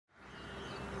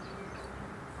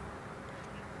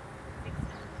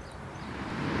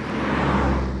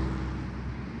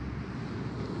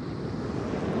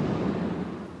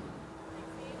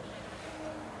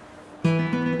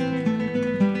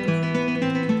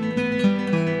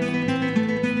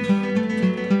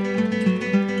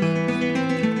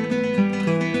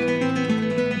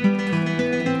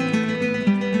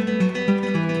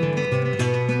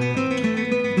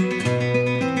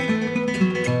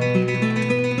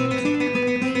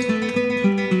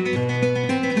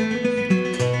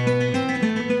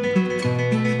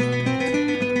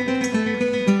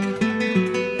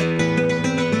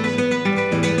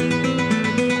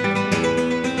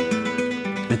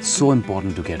so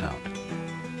important to get out.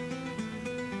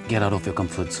 Get out of your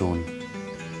comfort zone,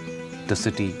 the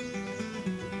city,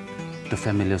 the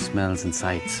familiar smells and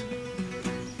sights.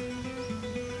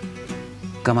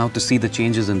 Come out to see the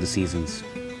changes in the seasons.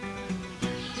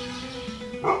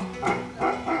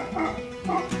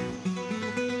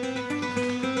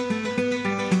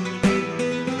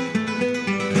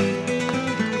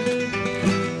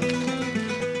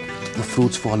 The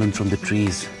fruits fallen from the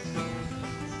trees,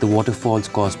 the waterfalls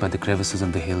caused by the crevices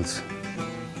in the hills,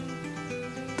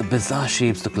 the bizarre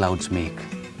shapes the clouds make.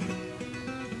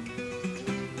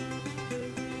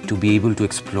 To be able to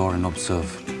explore and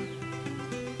observe.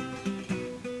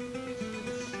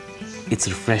 It's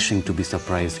refreshing to be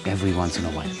surprised every once in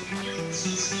a while.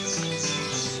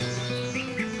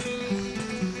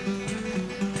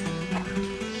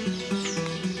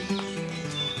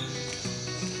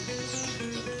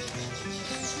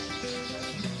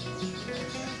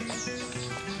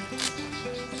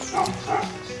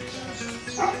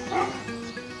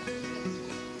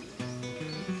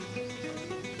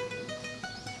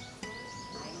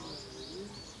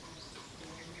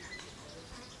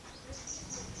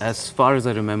 As far as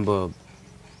I remember,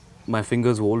 my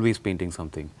fingers were always painting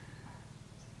something.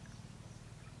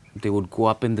 They would go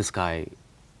up in the sky.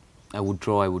 I would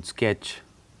draw, I would sketch,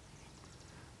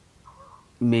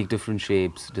 make different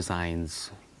shapes,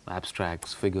 designs,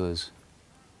 abstracts, figures.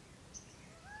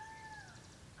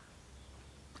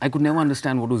 I could never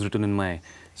understand what was written in my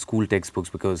school textbooks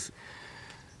because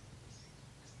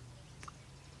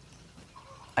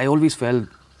I always felt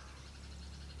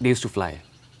they used to fly.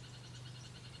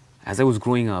 As I was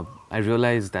growing up, I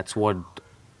realized that's what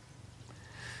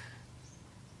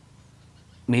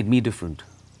made me different.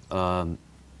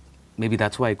 Maybe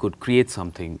that's why I could create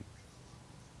something.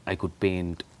 I could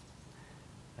paint,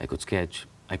 I could sketch,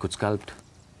 I could sculpt.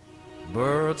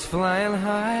 Birds flying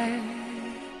high,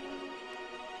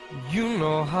 you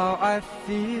know how I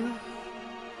feel.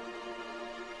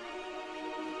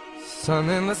 Sun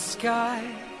in the sky,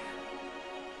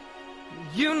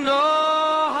 you know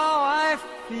how I feel.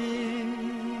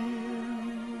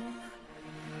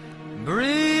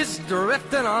 Breeze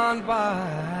drifting on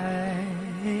by,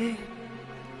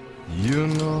 you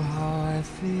know how I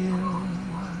feel.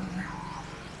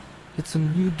 It's a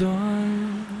new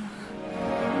dawn,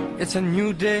 it's a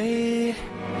new day,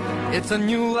 it's a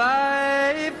new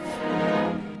life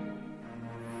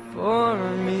for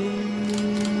me.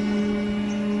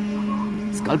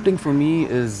 Sculpting for me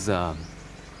is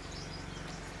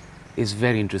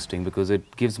very interesting because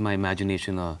it gives my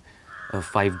imagination a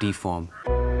 5D form.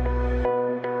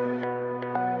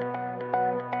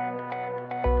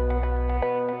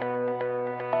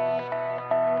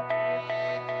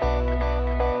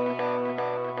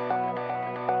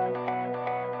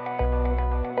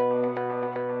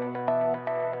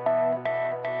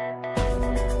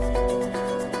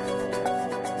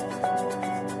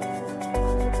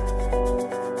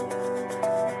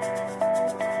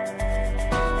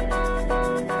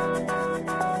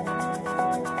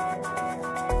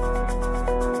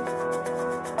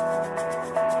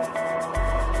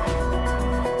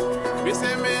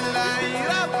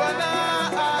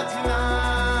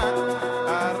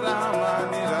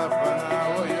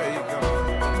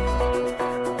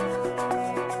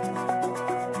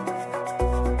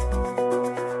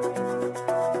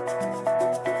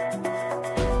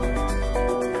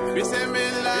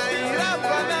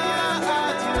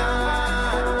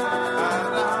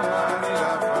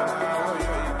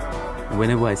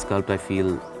 Whenever I sculpt, I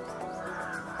feel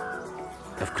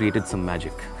I've created some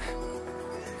magic.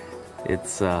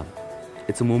 It's a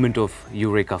moment of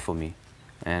eureka for me,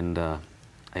 and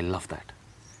I love that.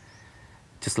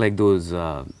 Just like those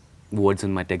words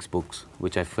in my textbooks,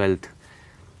 which I felt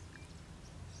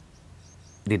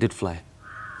they did fly.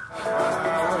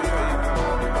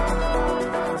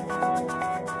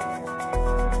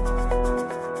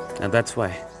 And that's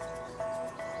why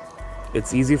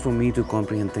it's easy for me to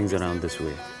comprehend things around this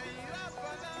way,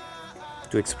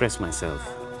 to express myself,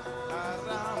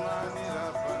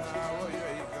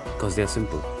 because they're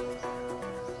simple.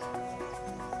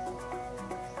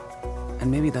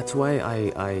 And maybe that's why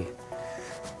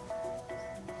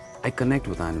I connect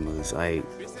with animals. I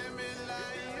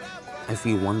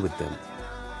feel one with them.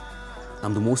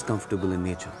 I'm the most comfortable in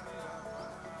nature.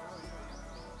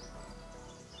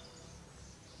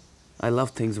 I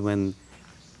love things when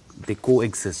they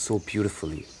coexist so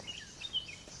beautifully.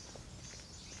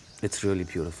 It's really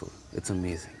beautiful. It's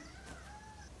amazing.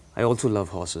 I also love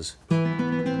horses.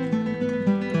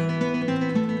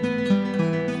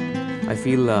 I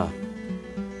feel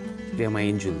they are my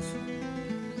angels.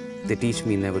 They teach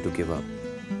me never to give up.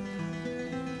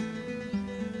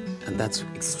 And that's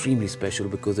extremely special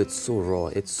because it's so raw,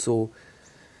 it's so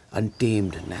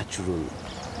untamed, natural.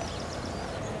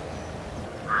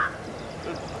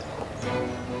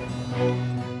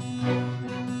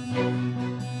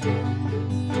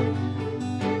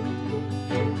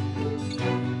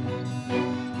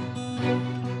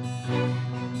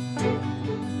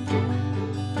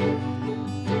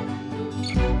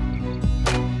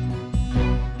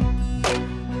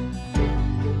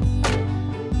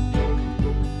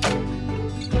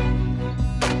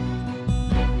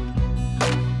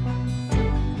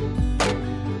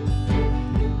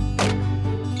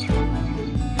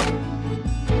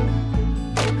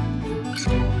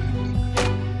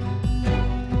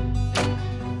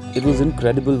 It was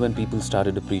incredible when people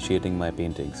started appreciating my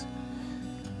paintings,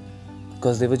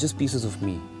 because they were just pieces of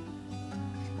me.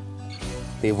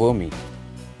 They were me,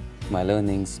 my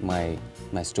learnings, my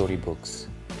storybooks.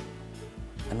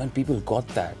 And when people got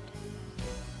that,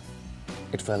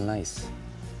 it felt nice.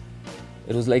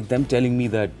 It was like them telling me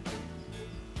that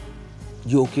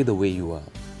you're okay the way you are.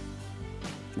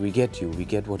 We get you, we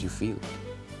get what you feel.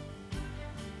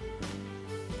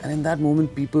 And in that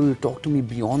moment, people talk to me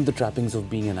beyond the trappings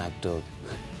of being an actor,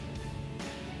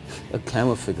 a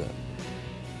glamour figure.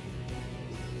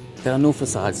 There are no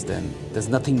facades then. There's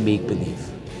nothing make-believe.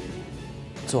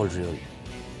 It's all real.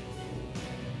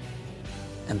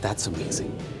 And that's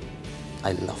amazing.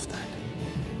 I love that.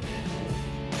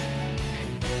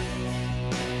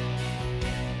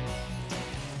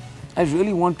 I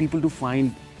really want people to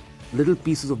find little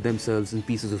pieces of themselves and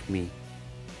pieces of me.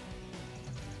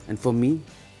 And for me,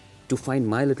 to find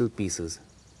my little pieces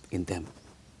in them,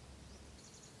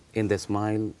 in their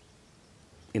smile,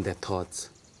 in their thoughts,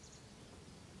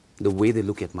 the way they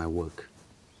look at my work.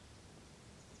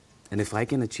 And if I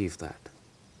can achieve that,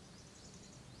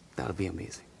 that'll be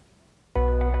amazing.